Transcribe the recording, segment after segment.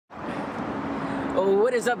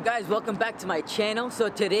What is up, guys? Welcome back to my channel. So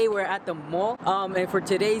today we're at the mall, and for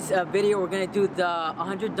today's video we're gonna do the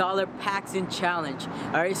 $100 Pacsun challenge.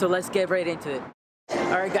 Alright, so let's get right into it.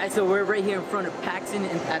 Alright guys, so we're right here in front of Pacsun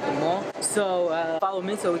at the mall. So follow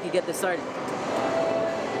me so we can get this started.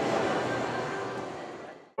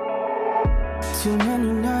 Too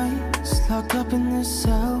many nights locked up in this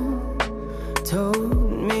cell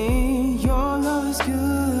told me your love is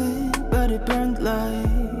good, but it burned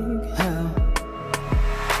like hell.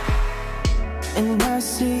 And I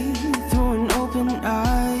see through an open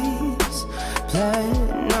eyes,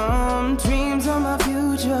 platinum dreams of my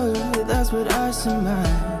future, that's what I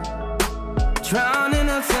surmise. Drowning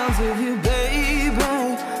out sounds of you, baby.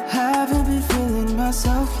 Haven't been feeling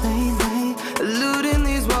myself lately, eluding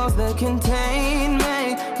these walls that contain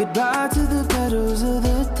me. Goodbye to the petals of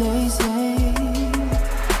the daisy.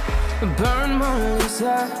 Burn Mona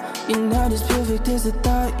Lisa, you're not as perfect as I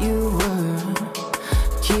thought you were.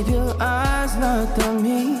 Keep your eyes locked on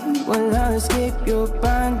me while I escape your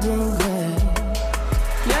binding glare.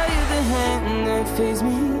 Yeah, you're the hand that feeds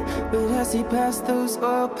me, but I see past those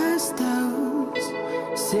old pastels.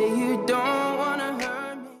 Say you don't wanna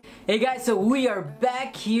hurt me. Hey guys, so we are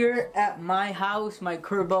back here at my house, my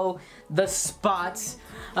Curbo, the spots.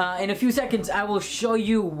 In a few seconds I will show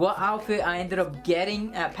you what outfit I ended up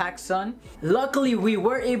getting at Pacsun. Luckily we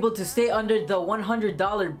were able to stay under the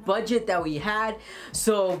 $100 budget that we had,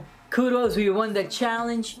 so kudos, we won the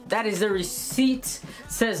challenge. That is the receipt.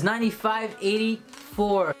 It says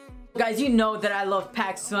 $95.84. Guys, you know that I love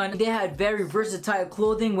Pacsun. They had very versatile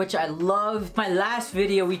clothing, which I love. My last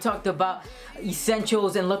video we talked about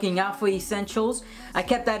essentials and looking out for essentials. I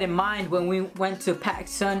kept that in mind when we went to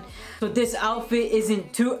Pacsun. So this outfit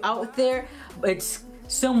isn't too out there. It's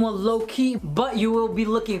somewhat low-key, but you will be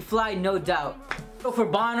looking fly, no doubt. So for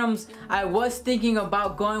bottoms, I was thinking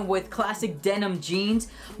about going with classic denim jeans,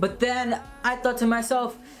 but then I thought to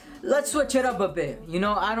myself, let's switch it up a bit. You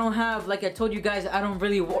know, I don't have, like I told you guys, I don't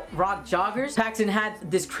really rock joggers. Pacsun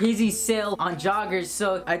had this crazy sale on joggers,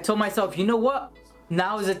 so I told myself, you know what?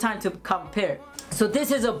 Now is the time to compare. So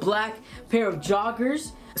this is a black pair of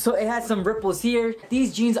joggers. So it has some ripples here.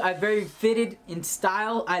 These jeans are very fitted in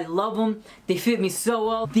style. I love them. They fit me so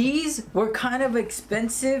well. These were kind of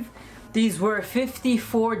expensive. These were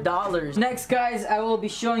 $54. Next, guys, I will be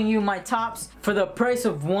showing you my tops. For the price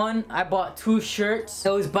of one, I bought two shirts. It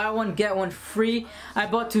was buy one, get one free. I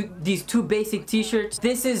bought these two basic t-shirts.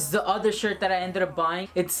 This is the other shirt that I ended up buying.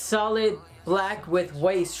 It's solid black with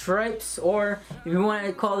white stripes, or if you want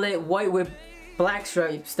to call it white with black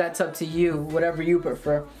stripes, that's up to you, whatever you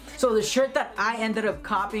prefer. So the shirt that I ended up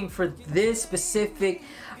copying for this specific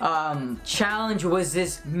challenge was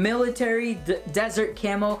this military desert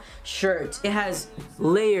camo shirt. It has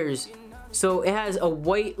layers, so it has a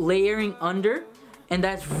white layering under, and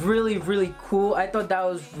that's really, really cool. I thought that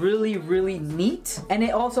was really, really neat. And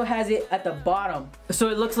it also has it at the bottom, so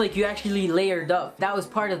it looks like you actually layered up. That was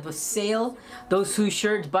part of the sale. Those two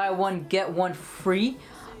shirts, buy one, get one free.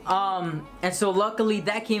 And so luckily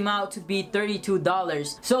that came out to be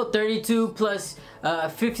 $32. So 32 plus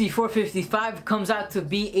 54.55 comes out to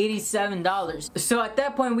be $87. So at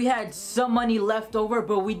that point we had some money left over,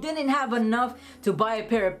 but we didn't have enough to buy a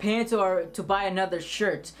pair of pants or to buy another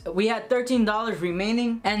shirt. We had $13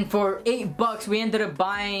 remaining, and for $8 we ended up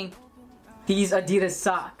buying these Adidas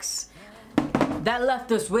socks. That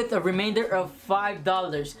left us with a remainder of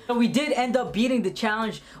 $5. So we did end up beating the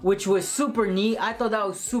challenge, which was super neat. I thought that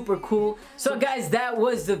was super cool. So guys, that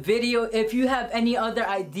was the video. If you have any other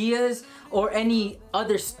ideas or any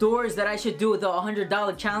other stores that I should do with the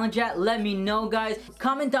 $100 challenge at, let me know, guys.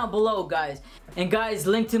 Comment down below, guys. And guys,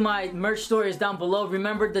 link to my merch store is down below.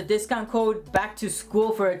 Remember the discount code back to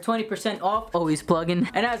school for a 20% off. Always plugging.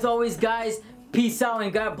 And as always, guys, peace out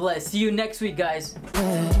and God bless. See you next week, guys.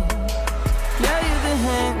 Yeah, you're the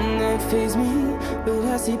hand that feeds me, but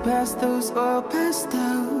I see past those old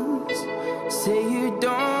pastels. Say you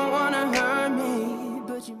don't wanna hurt me,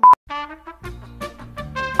 but you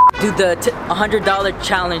do the $100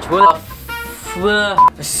 challenge.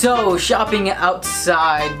 So shopping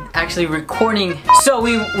outside, actually recording. So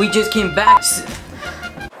we just came back.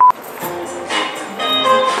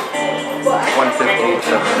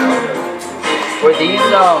 150. Were these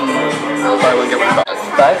Buy one, get one.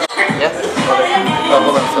 5? Yeah. Oh,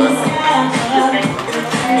 hold on, sorry.